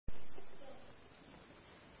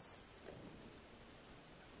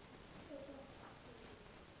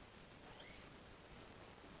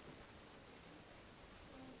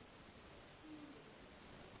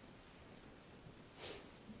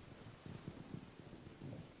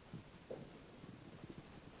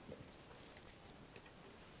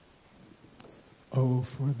Oh,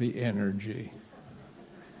 for the energy.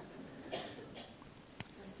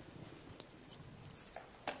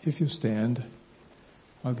 If you stand,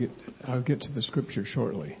 I'll get to the scripture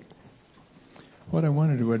shortly. What I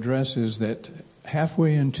wanted to address is that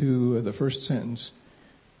halfway into the first sentence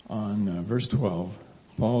on verse 12,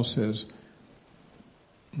 Paul says,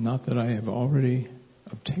 not that I have already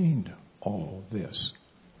obtained all this.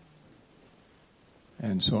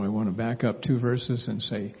 And so I want to back up 2 verses and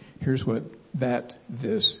say, here's what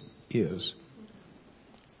this is.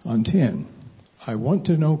 On 10, I want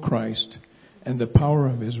to know Christ and the power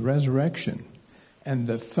of his resurrection and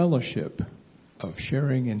the fellowship of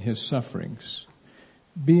sharing in his sufferings,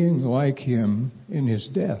 being like him in his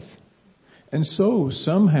death, and so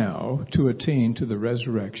somehow to attain to the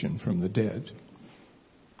resurrection from the dead.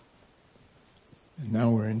 And now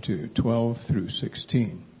we're into 12 through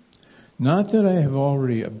 16. Not that I have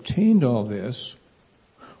already obtained all this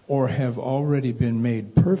or have already been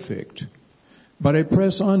made perfect, but I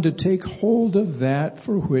press on to take hold of that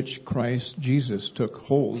for which Christ Jesus took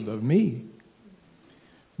hold of me.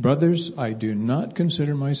 Brothers, I do not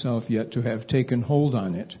consider myself yet to have taken hold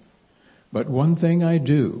on it, but one thing I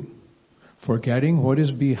do, forgetting what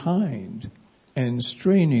is behind and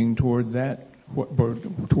straining toward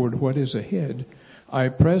what is ahead, I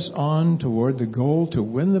press on toward the goal to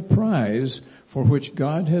win the prize for which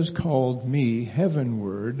God has called me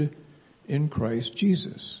heavenward in Christ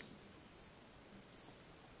Jesus.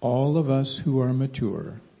 All of us who are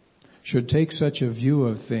mature should take such a view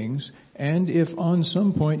of things, and if on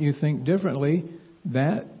some point you think differently,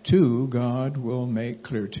 that too God will make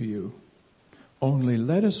clear to you. Only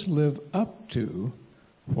let us live up to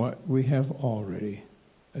what we have already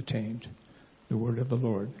attained. The word of the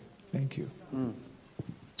Lord. Thank you.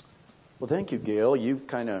 Well, thank you, Gail. You've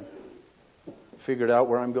kind of figured out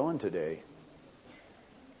where I'm going today.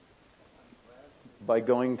 By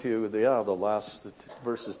going to the last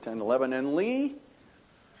verses 10, 11. And Lee,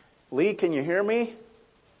 can you hear me? Yes,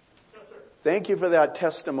 sir. Thank you for that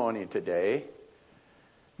testimony today,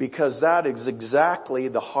 because that is exactly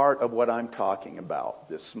the heart of what I'm talking about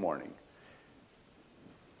this morning.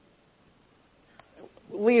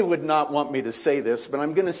 Lee would not want me to say this, but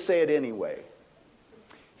I'm going to say it anyway.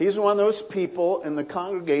 He's one of those people in the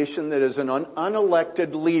congregation that is an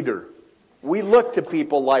unelected leader. We look to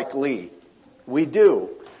people like Lee. We do.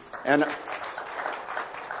 And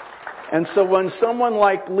so when someone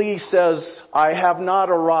like Lee says, I have not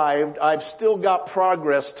arrived, I've still got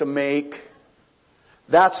progress to make,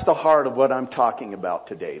 that's the heart of what I'm talking about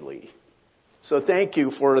today, Lee. So thank you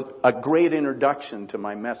for a great introduction to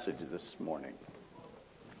my message this morning.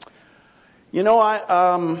 You know,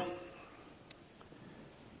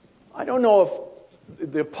 I don't know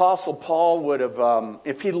if the Apostle Paul would have,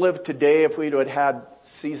 if he lived today, if we'd had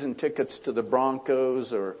season tickets to the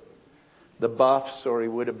Broncos or the Buffs, or he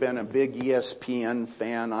would have been a big ESPN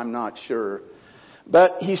fan, I'm not sure.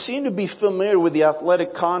 But he seemed to be familiar with the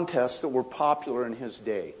athletic contests that were popular in his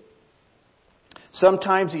day.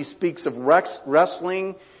 Sometimes he speaks of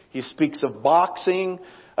wrestling, he speaks of boxing,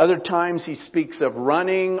 other times he speaks of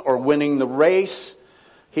running or winning the race.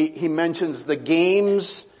 He mentions the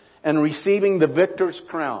games and receiving the victor's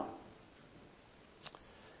crown.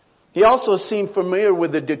 He also seemed familiar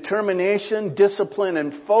with the determination, discipline,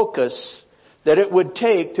 and focus that it would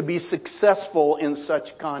take to be successful in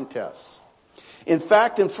such contests. In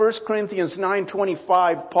fact, in 1 Corinthians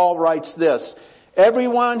 9:25, Paul writes this,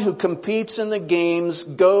 everyone who competes in the games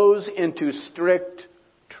goes into strict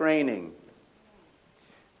training.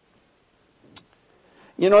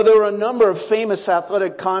 You know, there were a number of famous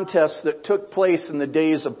athletic contests that took place in the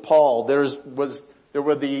days of Paul. There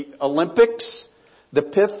were the Olympics, the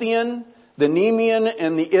Pythian, the Nemean,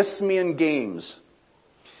 and the Isthmian Games.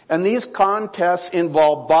 And these contests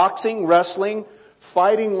involved boxing, wrestling,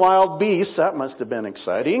 fighting wild beasts, that must have been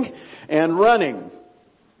exciting, and running.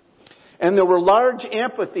 And there were large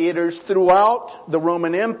amphitheaters throughout the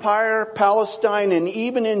Roman Empire, Palestine, and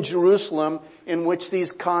even in Jerusalem, in which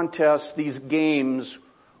these contests, these games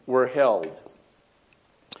were held.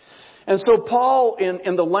 And so Paul,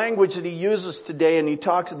 in the language that he uses today, and he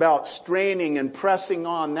talks about straining and pressing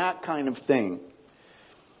on, that kind of thing,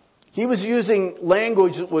 he was using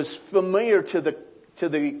language that was familiar to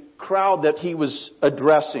the crowd that he was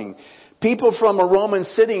addressing. People from a Roman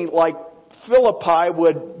city like Philippi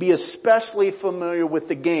would be especially familiar with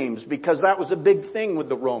the games, because that was a big thing with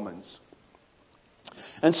the Romans.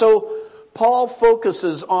 And so Paul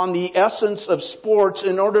focuses on the essence of sports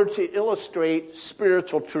in order to illustrate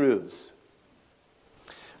spiritual truths.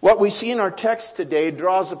 What we see in our text today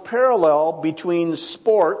draws a parallel between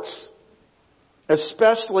sports,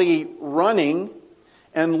 especially running,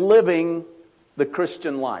 and living the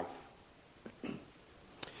Christian life.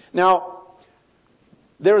 Now,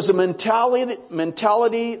 there's a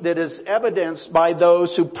mentality that is evidenced by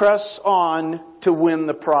those who press on to win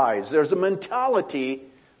the prize. There's a mentality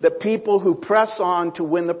that people who press on to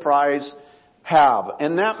win the prize have.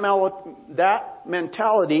 And that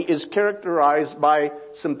mentality is characterized by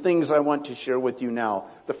some things I want to share with you now.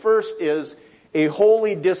 The first is a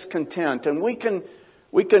holy discontent. And we can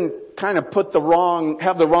kind of have the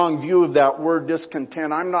wrong view of that word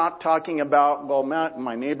discontent. I'm not talking about, well,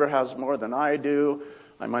 my neighbor has more than I do.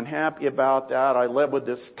 I'm unhappy about that. I live with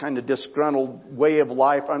this kind of disgruntled way of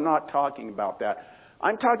life. I'm not talking about that.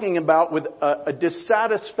 I'm talking about with a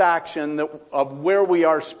dissatisfaction of where we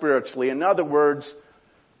are spiritually. In other words,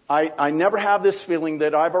 I never have this feeling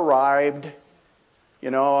that I've arrived.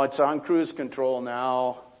 It's on cruise control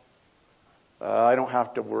now. I don't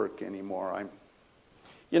have to work anymore.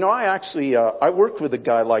 I worked with a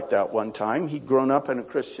guy like that one time. He'd grown up in a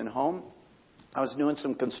Christian home. I was doing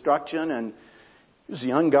some construction, and he was a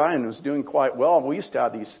young guy and was doing quite well. We used to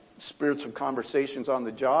have these spiritual conversations on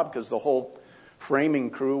the job because the whole framing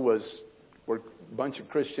crew were a bunch of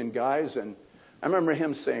Christian guys. And I remember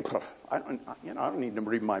him saying, I don't need to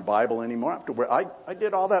read my Bible anymore. I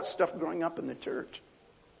did all that stuff growing up in the church.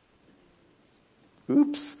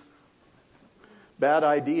 Oops. Bad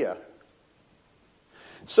idea.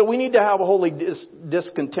 So we need to have a holy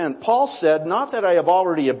discontent. Paul said, not that I have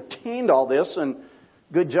already obtained all this, and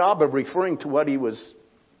good job of referring to what he was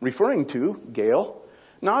referring to, Gail.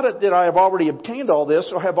 Not that I have already obtained all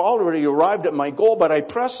this or have already arrived at my goal, but I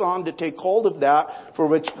press on to take hold of that for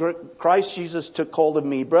which Christ Jesus took hold of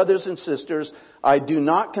me. Brothers and sisters, I do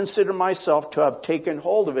not consider myself to have taken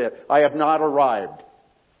hold of it. I have not arrived.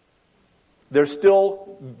 There's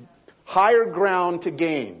still higher ground to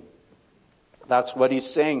gain. That's what he's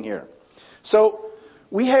saying here. So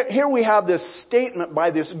here we have this statement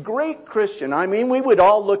by this great Christian. I mean, we would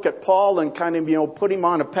all look at Paul and kind of, put him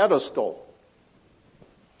on a pedestal.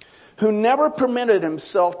 Who never permitted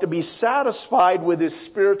himself to be satisfied with his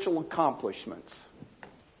spiritual accomplishments.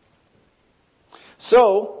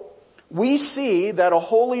 So, we see that a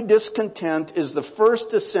holy discontent is the first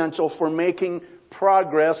essential for making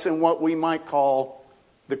progress in what we might call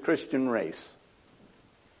the Christian race.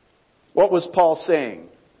 What was Paul saying?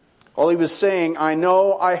 Well, he was saying, I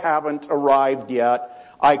know I haven't arrived yet.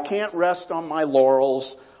 I can't rest on my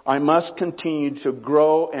laurels. I must continue to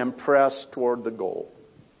grow and press toward the goal.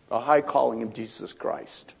 A high calling of Jesus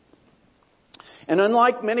Christ. And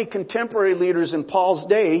unlike many contemporary leaders in Paul's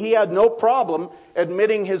day, he had no problem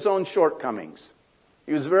admitting his own shortcomings.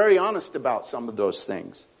 He was very honest about some of those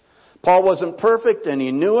things. Paul wasn't perfect and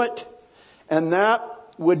he knew it. And that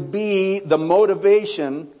would be the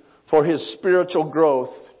motivation for his spiritual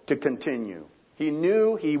growth to continue. He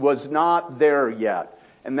knew he was not there yet.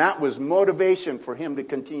 And that was motivation for him to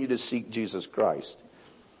continue to seek Jesus Christ.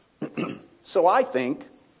 So I think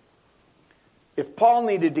if Paul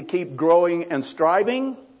needed to keep growing and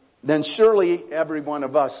striving, then surely every one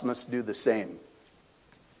of us must do the same.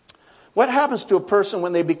 What happens to a person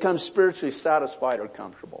when they become spiritually satisfied or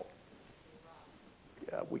comfortable?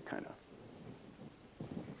 Yeah,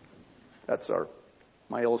 that's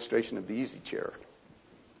my illustration of the easy chair.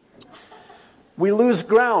 We lose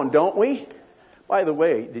ground, don't we? By the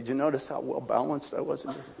way, did you notice how well balanced I was?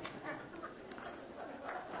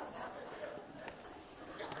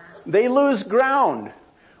 They lose ground.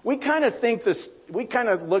 I think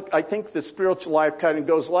the spiritual life kind of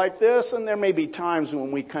goes like this, and there may be times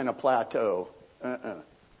when we kind of plateau.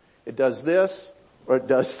 It does this, or it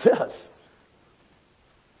does this.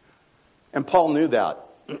 And Paul knew that.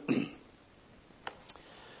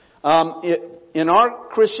 In our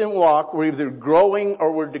Christian walk, we're either growing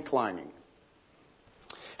or we're declining.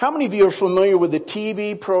 How many of you are familiar with the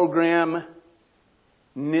TV program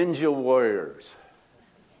Ninja Warriors?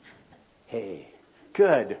 Hey,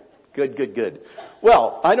 good.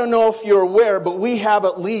 Well, I don't know if you're aware, but we have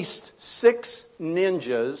at least 6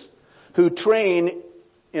 ninjas who train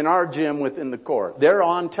in our gym within the Corps. They're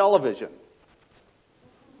on television.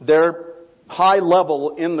 They're high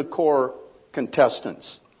level in the Corps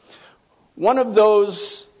contestants. One of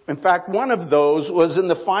those was in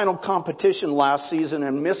the final competition last season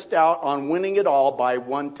and missed out on winning it all by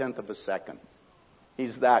 1/10 of a second.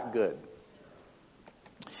 He's that good.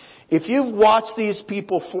 If you've watched these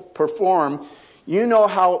people perform, you know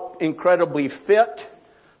how incredibly fit,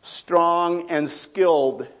 strong, and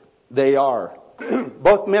skilled they are.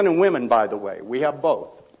 Both men and women, by the way. We have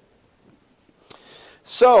both.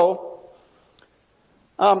 So,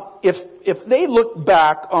 If they look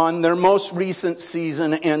back on their most recent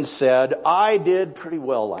season and said, I did pretty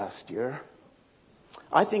well last year,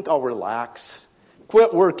 I think I'll relax.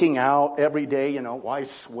 Quit working out every day, why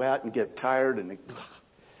sweat and get tired and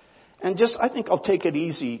just, I think I'll take it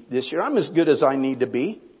easy this year. I'm as good as I need to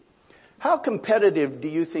be. How competitive do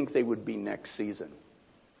you think they would be next season?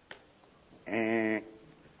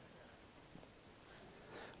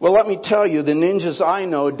 Well, let me tell you, the ninjas I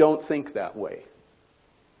know don't think that way.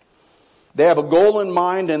 They have a goal in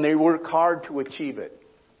mind and they work hard to achieve it.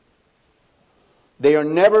 They are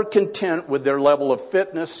never content with their level of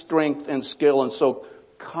fitness, strength, and skill, and so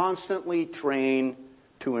constantly train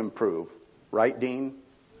to improve. Right, Dean?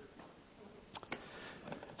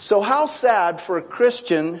 So how sad for a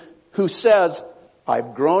Christian who says,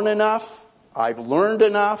 I've grown enough, I've learned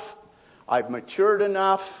enough, I've matured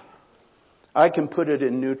enough, I can put it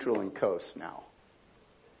in neutral and coast now.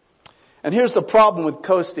 And here's the problem with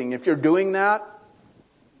coasting. If you're doing that,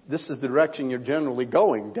 this is the direction you're generally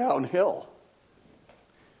going, downhill.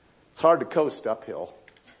 It's hard to coast uphill.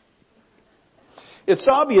 It's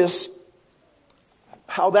obvious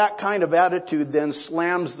how that kind of attitude then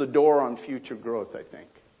slams the door on future growth, I think.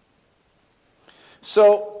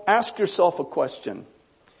 So ask yourself a question.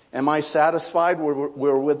 Am I satisfied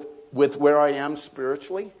with where I am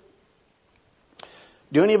spiritually?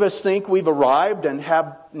 Do any of us think we've arrived and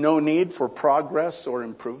have no need for progress or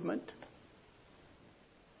improvement?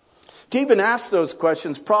 To even ask those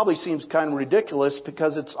questions probably seems kind of ridiculous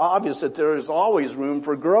because it's obvious that there is always room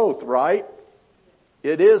for growth, right?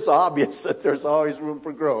 It is obvious that there's always room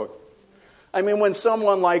for growth. I mean, when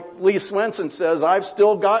someone like Lee Swenson says, I've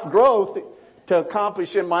still got growth to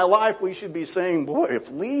accomplish in my life, we should be saying, boy, if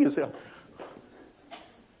Lee is...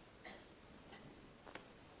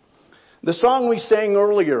 The song we sang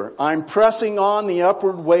earlier, I'm pressing on the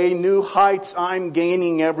upward way, new heights I'm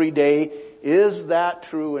gaining every day. Is that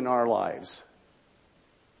true in our lives?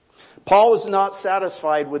 Paul was not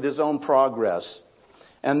satisfied with his own progress,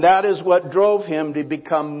 and that is what drove him to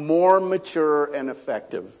become more mature and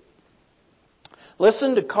effective.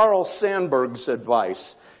 Listen to Carl Sandburg's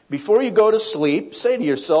advice. Before you go to sleep, say to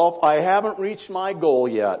yourself, I haven't reached my goal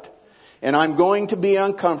yet. And I'm going to be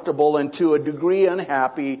uncomfortable and to a degree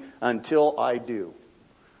unhappy until I do.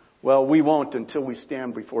 Well, we won't until we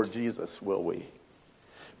stand before Jesus, will we?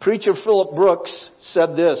 Preacher Philip Brooks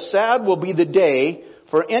said this, sad will be the day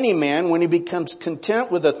for any man when he becomes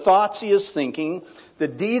content with the thoughts he is thinking, the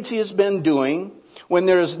deeds he has been doing, when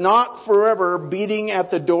there is not forever beating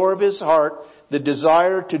at the door of his heart the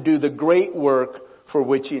desire to do the great work for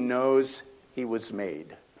which he knows he was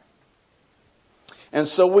made. And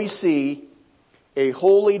so we see a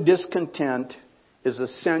holy discontent is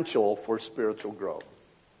essential for spiritual growth.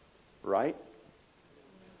 Right?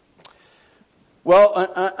 Well,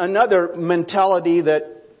 another mentality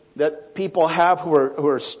that people have who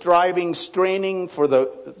are striving, straining for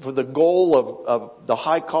the goal of the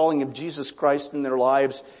high calling of Jesus Christ in their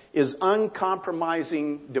lives is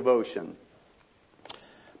uncompromising devotion.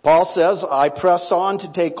 Paul says, I press on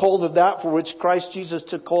to take hold of that for which Christ Jesus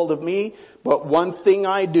took hold of me. But one thing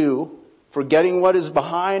I do, forgetting what is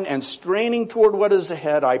behind and straining toward what is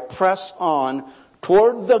ahead, I press on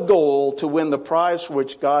toward the goal to win the prize for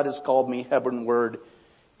which God has called me heavenward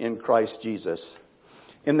in Christ Jesus.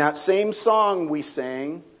 In that same song we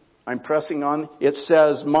sang, I'm pressing on, it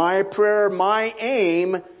says, my prayer, my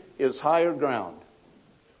aim is higher ground.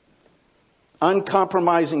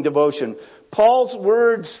 Uncompromising devotion. Paul's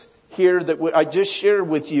words here that I just shared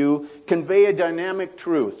with you convey a dynamic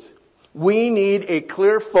truth. We need a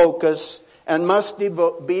clear focus and must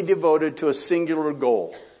be devoted to a singular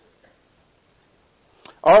goal.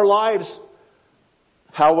 Our lives,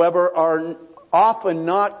 however, are often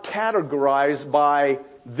not categorized by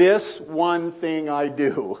this one thing I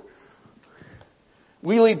do.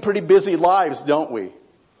 We lead pretty busy lives, don't we?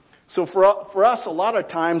 So for us, a lot of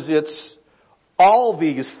times it's all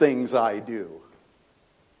these things I do.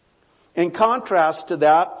 In contrast to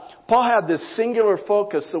that, Paul had this singular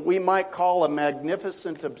focus that we might call a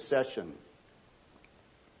magnificent obsession.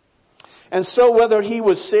 And so whether he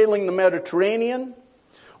was sailing the Mediterranean,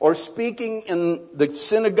 or speaking in the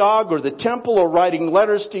synagogue or the temple, or writing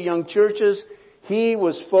letters to young churches, he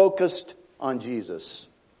was focused on Jesus.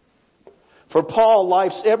 For Paul,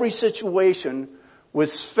 life's every situation was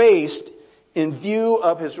faced in view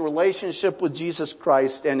of his relationship with Jesus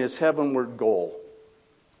Christ and his heavenward goal.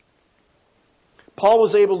 Paul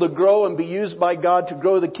was able to grow and be used by God to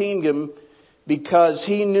grow the kingdom because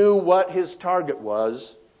he knew what his target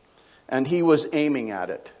was and he was aiming at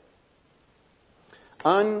it.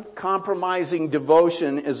 Uncompromising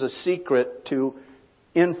devotion is a secret to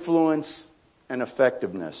influence, and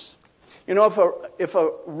effectiveness. You know, if a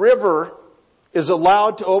river is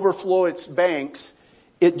allowed to overflow its banks,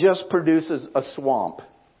 it just produces a swamp.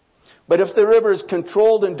 But if the river is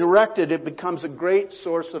controlled and directed, it becomes a great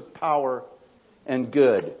source of power and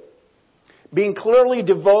good. Being clearly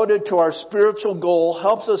devoted to our spiritual goal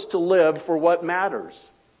helps us to live for what matters.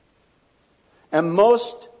 And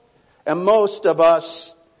most of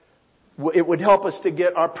us, it would help us to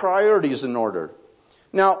get our priorities in order.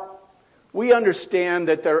 Now, we understand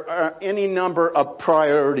that there are any number of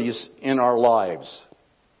priorities in our lives.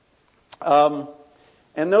 And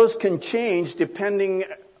those can change depending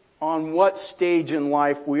on what stage in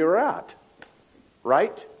life we are at.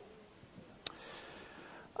 Right?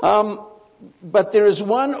 But there is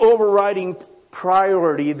one overriding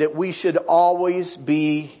priority that we should always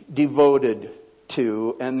be devoted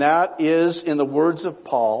to, and that is, in the words of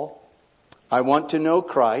Paul, I want to know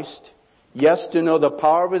Christ, yes, to know the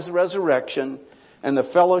power of His resurrection and the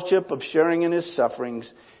fellowship of sharing in His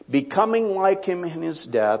sufferings, becoming like Him in His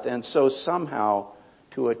death, and so somehow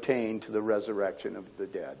to attain to the resurrection of the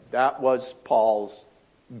dead. That was Paul's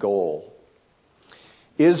goal.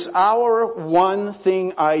 Is our one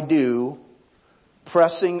thing I do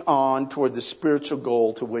pressing on toward the spiritual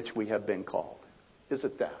goal to which we have been called? Is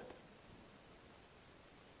it that?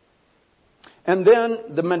 And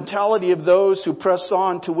then the mentality of those who press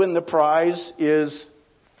on to win the prize is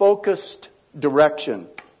focused direction.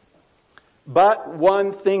 But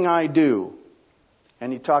one thing I do.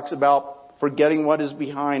 And he talks about forgetting what is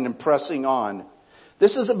behind and pressing on.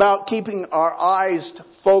 This is about keeping our eyes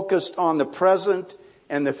focused on the present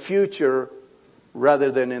and the future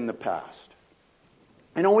rather than in the past.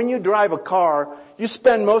 You know, when you drive a car, you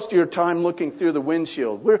spend most of your time looking through the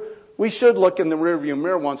windshield. We should look in the rearview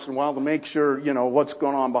mirror once in a while to make sure, what's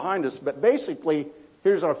going on behind us. But basically,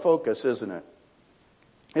 here's our focus, isn't it?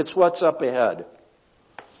 It's what's up ahead.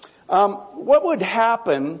 What would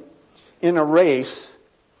happen in a race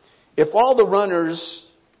if all the runners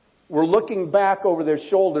were looking back over their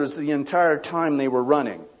shoulders the entire time they were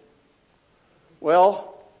running?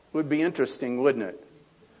 Well, it would be interesting, wouldn't it?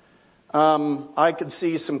 I could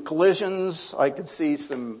see some collisions. I could see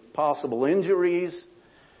some possible injuries.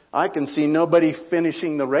 I can see nobody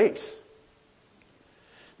finishing the race.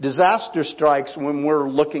 Disaster strikes when we're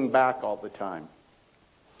looking back all the time.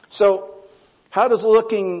 So, how does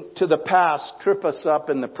looking to the past trip us up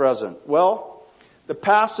in the present? Well, the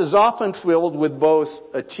past is often filled with both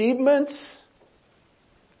achievements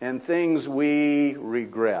and things we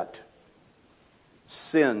regret.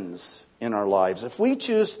 Sins in our lives. If we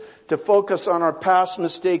choose to focus on our past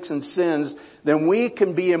mistakes and sins, then we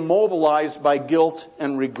can be immobilized by guilt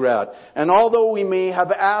and regret. And although we may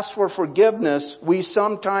have asked for forgiveness, we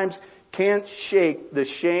sometimes can't shake the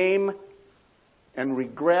shame and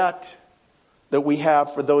regret that we have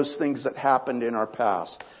for those things that happened in our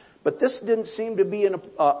past. But this didn't seem to be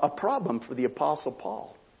a problem for the Apostle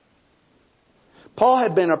Paul. Paul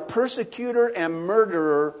had been a persecutor and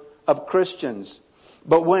murderer of Christians.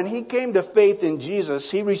 But when he came to faith in Jesus,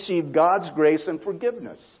 he received God's grace and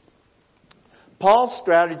forgiveness. Paul's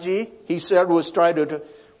strategy, he said, was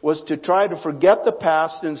to try to forget the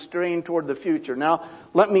past and strain toward the future. Now,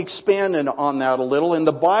 let me expand on that a little. In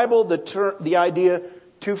the Bible, the idea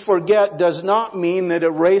to forget does not mean that it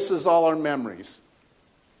erases all our memories.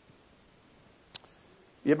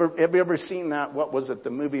 Have you ever seen that? What was it? The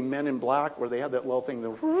movie Men in Black, where they had that little thing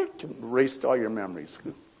that erased all your memories.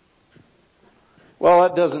 Well,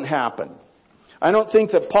 that doesn't happen. I don't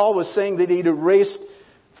think that Paul was saying that he'd erased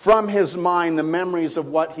from his mind the memories of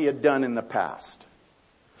what he had done in the past.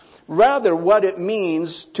 Rather, what it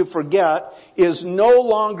means to forget is no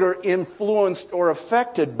longer influenced or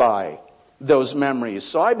affected by those memories.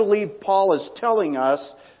 So I believe Paul is telling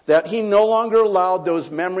us that he no longer allowed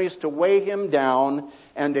those memories to weigh him down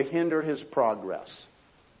and to hinder his progress.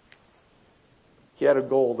 He had a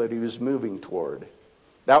goal that he was moving toward.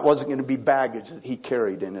 That wasn't going to be baggage that he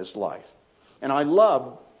carried in his life. And I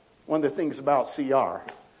love, one of the things about CR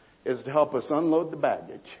is to help us unload the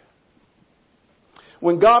baggage.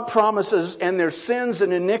 When God promises, and their sins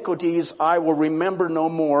and iniquities I will remember no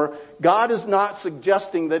more, God is not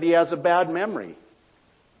suggesting that He has a bad memory.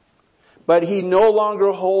 But He no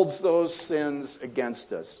longer holds those sins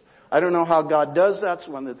against us. I don't know how God does that. It's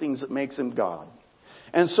one of the things that makes Him God.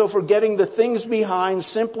 And so forgetting the things behind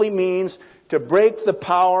simply means to break the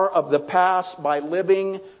power of the past by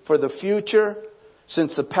living for the future,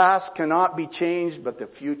 since the past cannot be changed, but the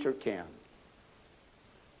future can.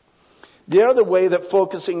 The other way that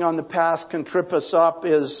focusing on the past can trip us up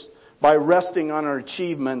is by resting on our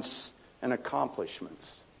achievements and accomplishments.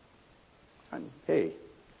 Hey,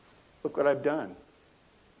 look what I've done.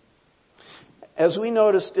 As we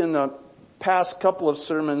noticed in the past couple of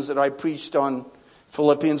sermons that I preached on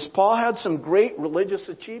Philippians, Paul had some great religious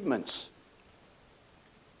achievements.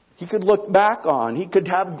 He could look back on. He could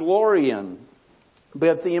have glory in.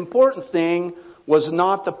 But the important thing was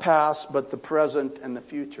not the past, but the present and the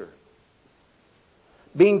future.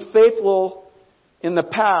 Being faithful in the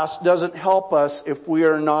past doesn't help us if we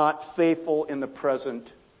are not faithful in the present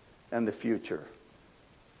and the future.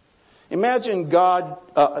 Imagine God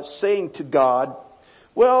saying to God,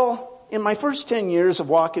 well, in my first 10 years of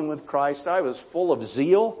walking with Christ, I was full of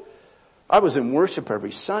zeal. I was in worship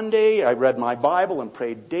every Sunday. I read my Bible and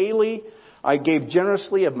prayed daily. I gave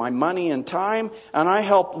generously of my money and time, and I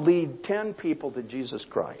helped lead 10 people to Jesus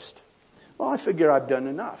Christ. Well, I figure I've done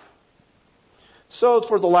enough. So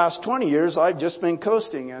for the last 20 years, I've just been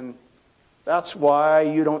coasting, and that's why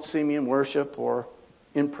you don't see me in worship or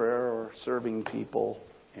in prayer or serving people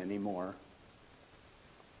anymore.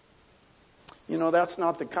 You know, that's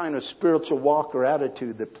not the kind of spiritual walk or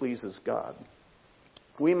attitude that pleases God.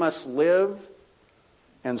 We must live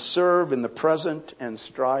and serve in the present and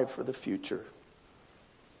strive for the future.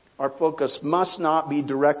 Our focus must not be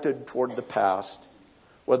directed toward the past,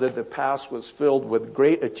 whether the past was filled with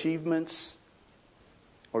great achievements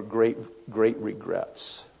or great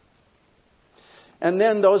regrets. And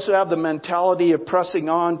then those who have the mentality of pressing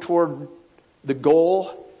on toward the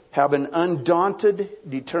goal have an undaunted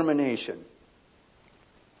determination.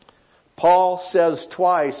 Paul says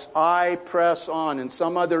twice, I press on. In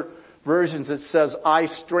some other versions it says, I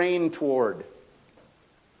strain toward.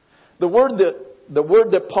 The word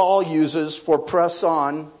that Paul uses for press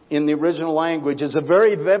on in the original language is a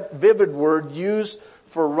very vivid word used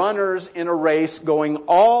for runners in a race going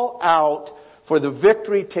all out for the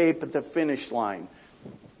victory tape at the finish line.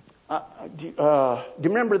 Do you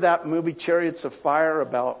remember that movie Chariots of Fire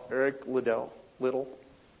about Eric Liddell?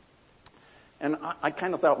 And I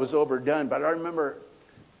kind of thought it was overdone, but I remember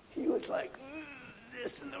he was like,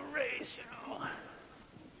 this in the race, you know.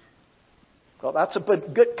 Well, that's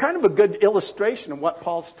kind of a good illustration of what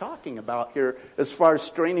Paul's talking about here as far as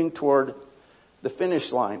straining toward the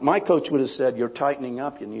finish line. My coach would have said, you're tightening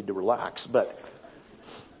up, you need to relax. But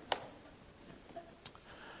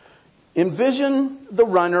envision the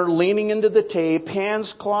runner leaning into the tape,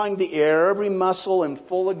 hands clawing the air, every muscle in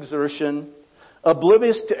full exertion,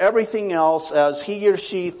 oblivious to everything else as he or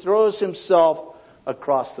she throws himself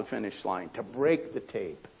across the finish line to break the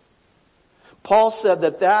tape. Paul said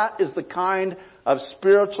that is the kind of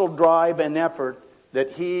spiritual drive and effort that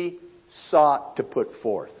he sought to put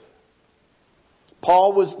forth.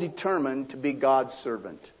 Paul was determined to be God's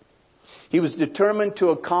servant. He was determined to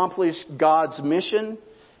accomplish God's mission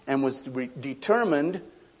and was determined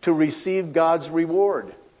to receive God's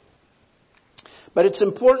reward. But it's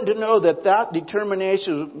important to know that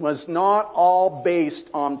determination was not all based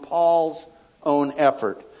on Paul's own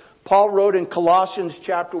effort. Paul wrote in Colossians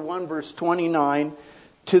chapter 1 verse 29,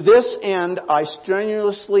 to this end I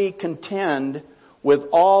strenuously contend with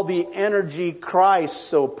all the energy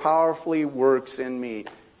Christ so powerfully works in me.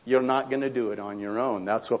 You're not going to do it on your own.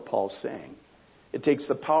 That's what Paul's saying. It takes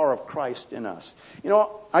the power of Christ in us. You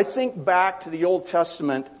know, I think back to the Old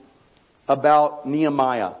Testament about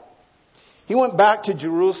Nehemiah. He went back to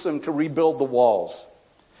Jerusalem to rebuild the walls.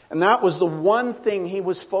 And that was the one thing he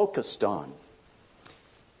was focused on.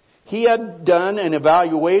 He had done an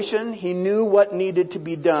evaluation. He knew what needed to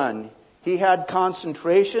be done. He had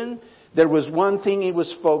concentration. There was one thing he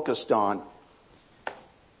was focused on.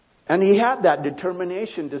 And he had that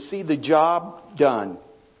determination to see the job done.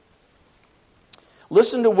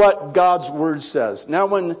 Listen to what God's Word says. Now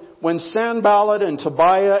when Sanballat and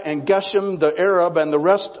Tobiah and Geshem the Arab and the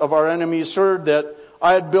rest of our enemies heard that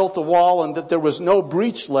I had built the wall and that there was no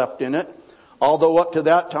breach left in it, although up to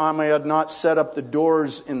that time I had not set up the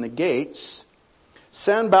doors in the gates,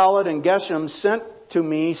 Sanballat and Geshem sent to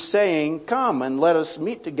me saying, come and let us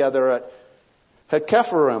meet together at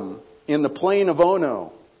Hekepharim in the plain of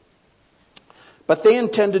Ono. But they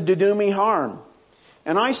intended to do me harm.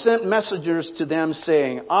 And I sent messengers to them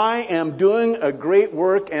saying, I am doing a great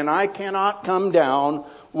work and I cannot come down.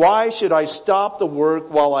 Why should I stop the work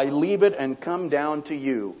while I leave it and come down to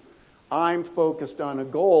you? I'm focused on a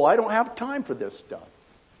goal. I don't have time for this stuff.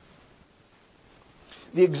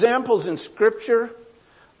 The examples in Scripture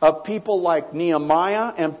of people like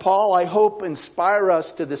Nehemiah and Paul, I hope, inspire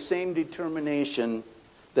us to the same determination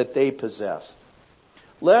that they possessed.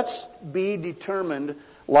 Let's be determined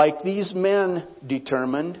like these men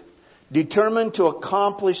determined to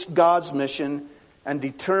accomplish God's mission and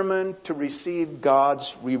determined to receive God's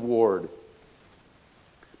reward.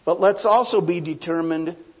 But let's also be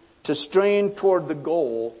determined to strain toward the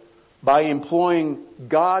goal by employing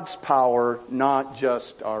God's power, not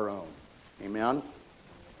just our own. Amen?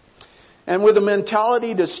 And with a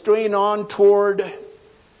mentality to strain on toward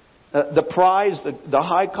the prize, the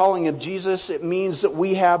high calling of Jesus, it means that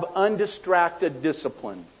we have undistracted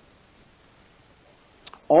discipline.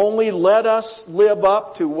 Only let us live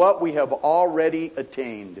up to what we have already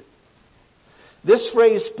attained. This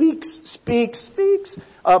phrase speaks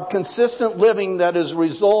of consistent living that is a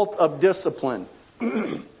result of discipline.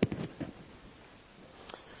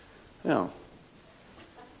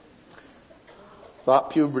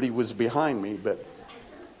 Thought puberty was behind me, but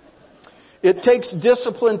it takes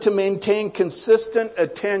discipline to maintain consistent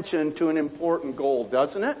attention to an important goal,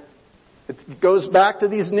 doesn't it? It goes back to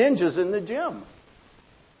these ninjas in the gym.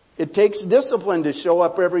 It takes discipline to show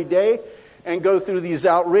up every day and go through these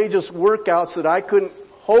outrageous workouts that I couldn't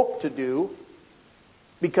hope to do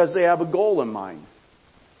because they have a goal in mind.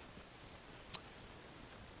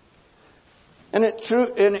 And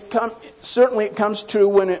certainly it comes true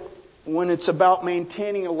when it's about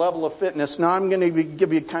maintaining a level of fitness. Now I'm going to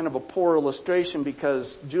give you kind of a poor illustration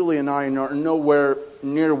because Julie and I are nowhere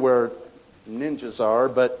near where ninjas are,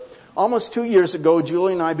 but almost 2 years ago,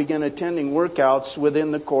 Julie and I began attending workouts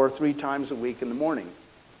within the Corps 3 times a week in the morning.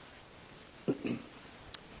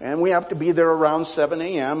 And we have to be there around 7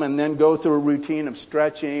 a.m. and then go through a routine of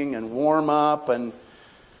stretching and warm up. And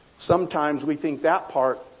sometimes we think that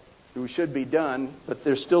part we should be done, but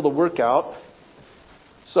there's still the workout.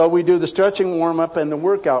 So we do the stretching, warm up, and the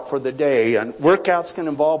workout for the day. And workouts can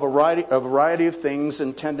involve a variety of things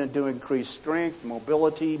intended to increase strength,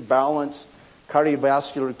 mobility, balance,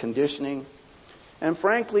 cardiovascular conditioning. And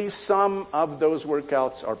frankly, some of those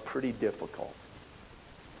workouts are pretty difficult.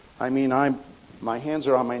 I mean, my hands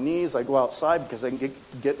are on my knees. I go outside because I can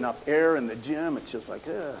get enough air in the gym. It's just like,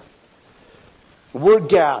 ugh. We're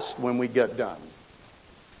gassed when we get done.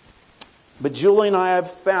 But Julie and I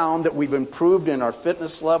have found that we've improved in our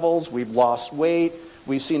fitness levels. We've lost weight.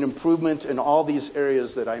 We've seen improvement in all these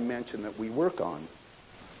areas that I mentioned that we work on.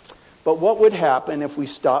 But what would happen if we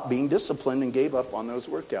stopped being disciplined and gave up on those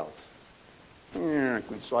workouts?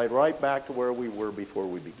 We'd slide right back to where we were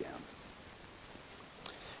before we began.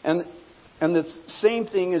 And the same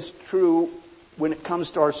thing is true when it comes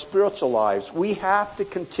to our spiritual lives. We have to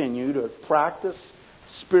continue to practice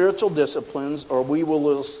spiritual disciplines or we will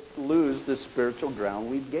lose the spiritual ground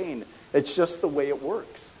we've gained. It's just the way it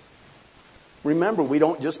works. Remember, we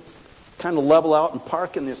don't just kind of level out and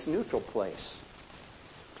park in this neutral place.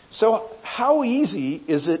 So how easy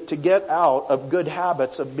is it to get out of good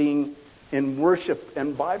habits of being in worship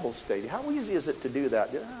and Bible study? How easy is it to do that?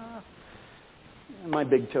 My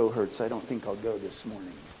big toe hurts. I don't think I'll go this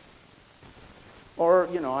morning. Or,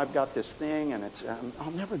 I've got this thing and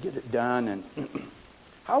I'll never get it done. And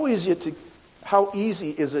how easy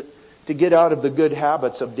is it to get out of the good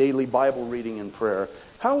habits of daily Bible reading and prayer?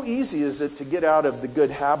 How easy is it to get out of the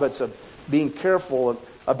good habits of being careful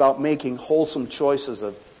about making wholesome choices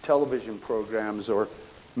of television programs or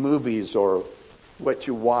movies or what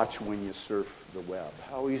you watch when you surf the web?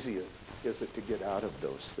 How easy is it to get out of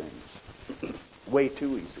those things? Way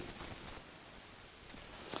too easy.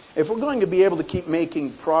 If we're going to be able to keep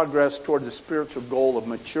making progress toward the spiritual goal of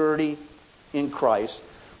maturity in Christ,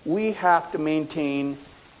 we have to maintain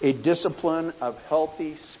a discipline of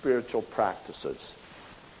healthy spiritual practices,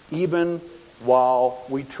 even while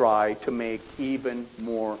we try to make even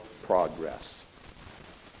more progress.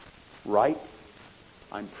 Right?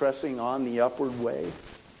 I'm pressing on the upward way.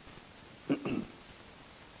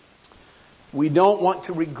 We don't want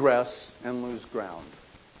to regress and lose ground.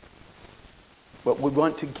 But we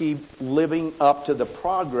want to keep living up to the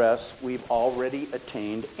progress we've already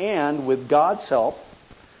attained. And with God's help,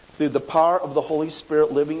 through the power of the Holy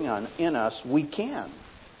Spirit living in us, we can.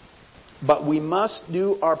 But we must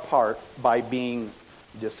do our part by being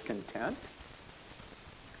discontent,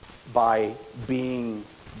 by being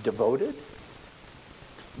devoted,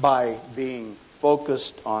 by being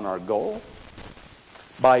focused on our goal,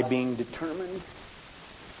 by being determined,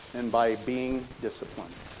 and by being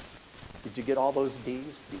disciplined. Did you get all those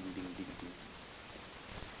D's? Ding, ding, ding, ding.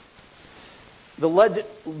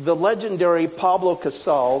 The legendary Pablo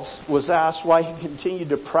Casals was asked why he continued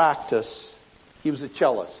to practice. He was a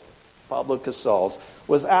cellist. Pablo Casals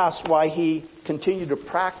was asked why he continued to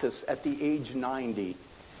practice at the age 90.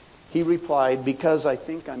 He replied, "Because I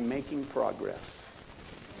think I'm making progress."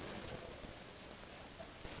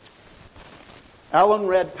 Alan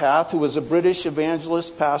Redpath, who was a British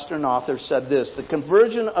evangelist, pastor, and author, said this: "The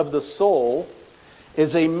conversion of the soul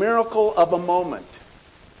is a miracle of a moment,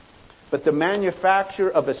 but the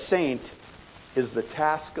manufacture of a saint is the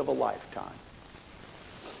task of a lifetime.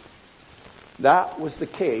 That was the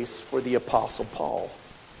case for the Apostle Paul.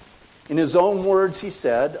 In his own words, he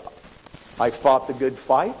said, I fought the good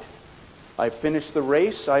fight. I finished the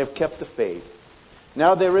race. I have kept the faith.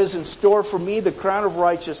 Now there is in store for me the crown of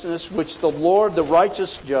righteousness, which the Lord, the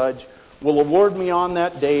righteous judge, will award me on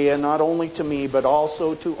that day, and not only to me, but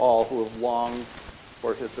also to all who have longed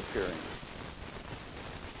for His appearing.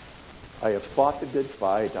 I have fought the good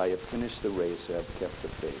fight. I have finished the race. I have kept the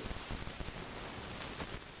faith.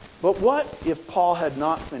 But what if Paul had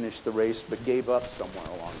not finished the race but gave up somewhere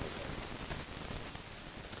along the way?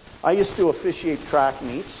 I used to officiate track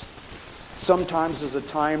meets, sometimes as a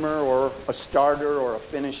timer or a starter or a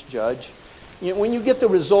finished judge. When you get the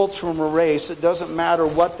results from a race, it doesn't matter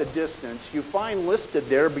what the distance. You find listed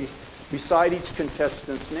there beside each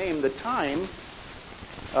contestant's name the time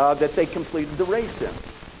that they completed the race in.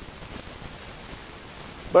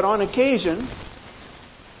 But on occasion,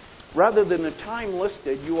 rather than the time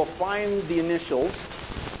listed, you will find the initials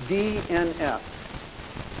DNF.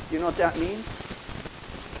 You know what that means?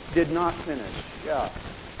 Did not finish. Yeah.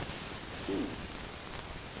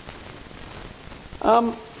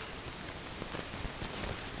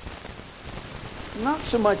 Not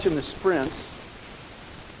so much in the sprints,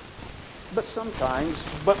 but sometimes,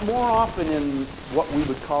 but more often in what we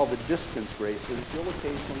would call the distance races, you'll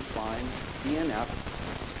occasionally find DNF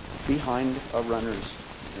behind a runner's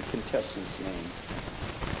or contestant's name.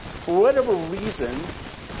 For whatever reason,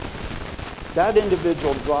 that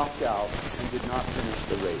individual dropped out and did not finish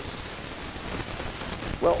the race.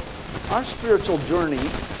 Well, our spiritual journey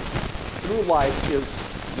through life is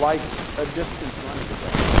like a distance running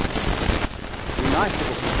event. It'd be nice if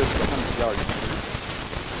it was just a 100-yard sprint,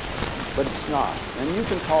 but it's not. And you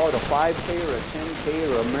can call it a 5K or a 10K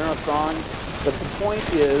or a marathon, but the point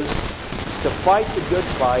is to fight the good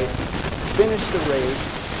fight, finish the race,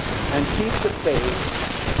 and keep the faith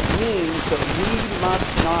means that we must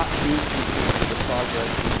not be content with the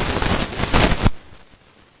progress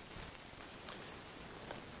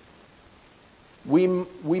we make.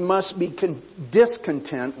 We must be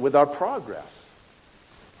discontent with our progress.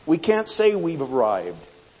 We can't say we've arrived.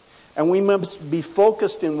 And we must be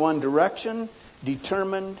focused in one direction,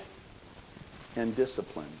 determined, and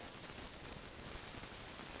disciplined.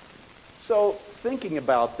 So, thinking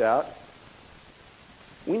about that,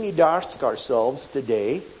 we need to ask ourselves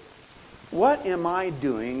today, what am I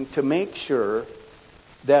doing to make sure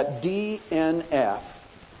that DNF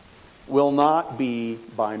will not be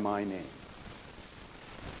by my name?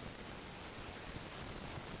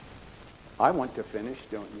 I want to finish,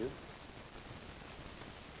 don't you?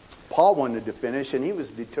 Paul wanted to finish, and he was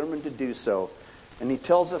determined to do so. And he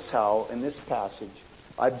tells us how, in this passage,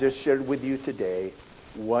 I've just shared with you today,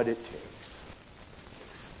 what it takes.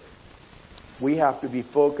 We have to be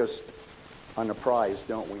focused on a prize,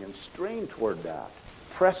 don't we? And strain toward that.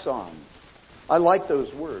 Press on. I like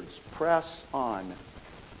those words. Press on.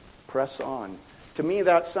 Press on. To me,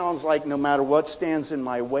 that sounds like no matter what stands in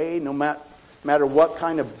my way, no matter what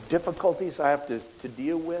kind of difficulties I have to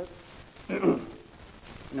deal with,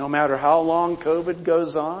 no matter how long COVID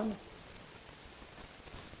goes on,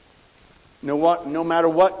 no matter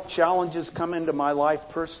what challenges come into my life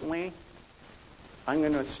personally, I'm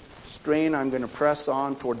going to strain, I'm going to press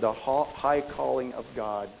on toward the high calling of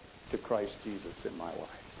God to Christ Jesus in my life.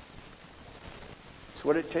 It's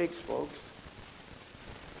what it takes, folks.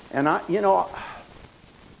 And I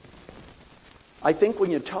think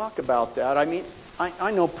when you talk about that,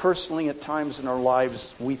 I know personally at times in our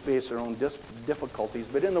lives we face our own difficulties,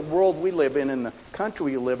 but in the world we live in the country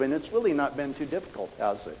we live in, it's really not been too difficult,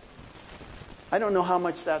 has it? I don't know how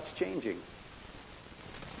much that's changing.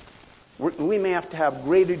 We may have to have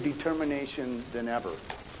greater determination than ever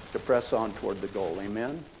to press on toward the goal.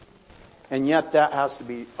 Amen? And yet that has to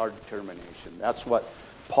be our determination. That's what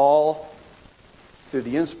Paul, through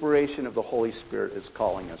the inspiration of the Holy Spirit, is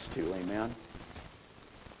calling us to. Amen?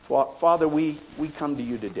 Father, we come to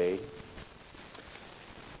you today.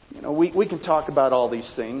 We can talk about all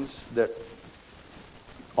these things,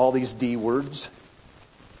 all these D words.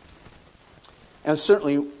 And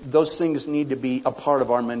certainly those things need to be a part of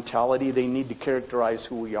our mentality. They need to characterize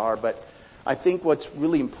who we are. But I think what's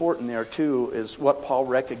really important there too is what Paul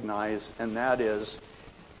recognized, and that is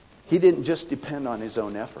he didn't just depend on his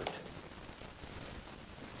own effort.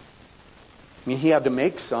 He had to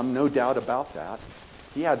make some, no doubt about that.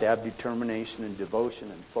 He had to have determination and devotion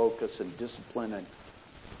and focus and discipline and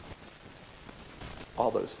all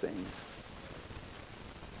those things.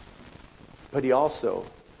 But he also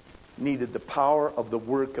needed the power of the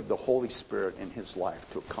work of the Holy Spirit in his life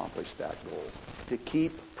to accomplish that goal, to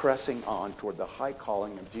keep pressing on toward the high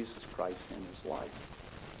calling of Jesus Christ in his life.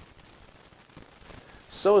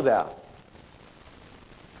 So that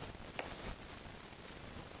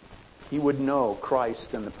he would know Christ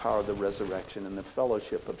and the power of the resurrection and the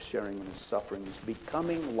fellowship of sharing in his sufferings,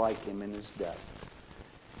 becoming like him in his death,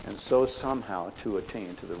 and so somehow to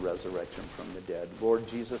attain to the resurrection from the dead. Lord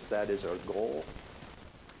Jesus, that is our goal,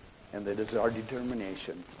 and that is our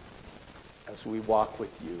determination as we walk with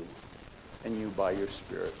you, and you by your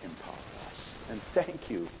Spirit empower us. And thank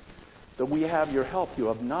you that we have your help. You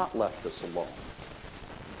have not left us alone,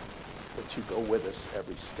 but you go with us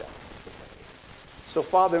every step of the way. So,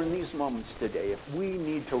 Father, in these moments today, if we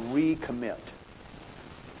need to recommit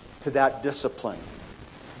to that discipline,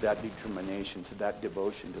 to that determination, to that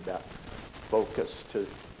devotion, to that focus,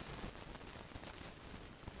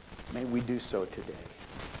 may we do so today.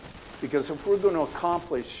 Because if we're going to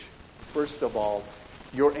accomplish, first of all,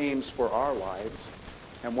 your aims for our lives,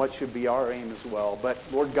 and what should be our aim as well, but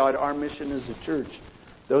Lord God, our mission as a church,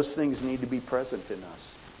 those things need to be present in us.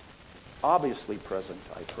 Obviously present,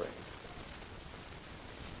 I pray.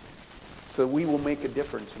 So we will make a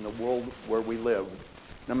difference in the world where we live,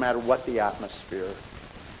 no matter what the atmosphere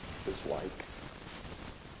is like.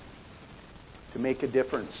 To make a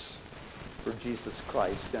difference for Jesus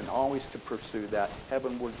Christ, and always to pursue that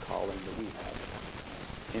heavenward calling that we have.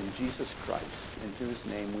 In Jesus Christ, in whose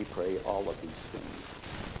name we pray all of these things.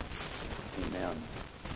 Amen.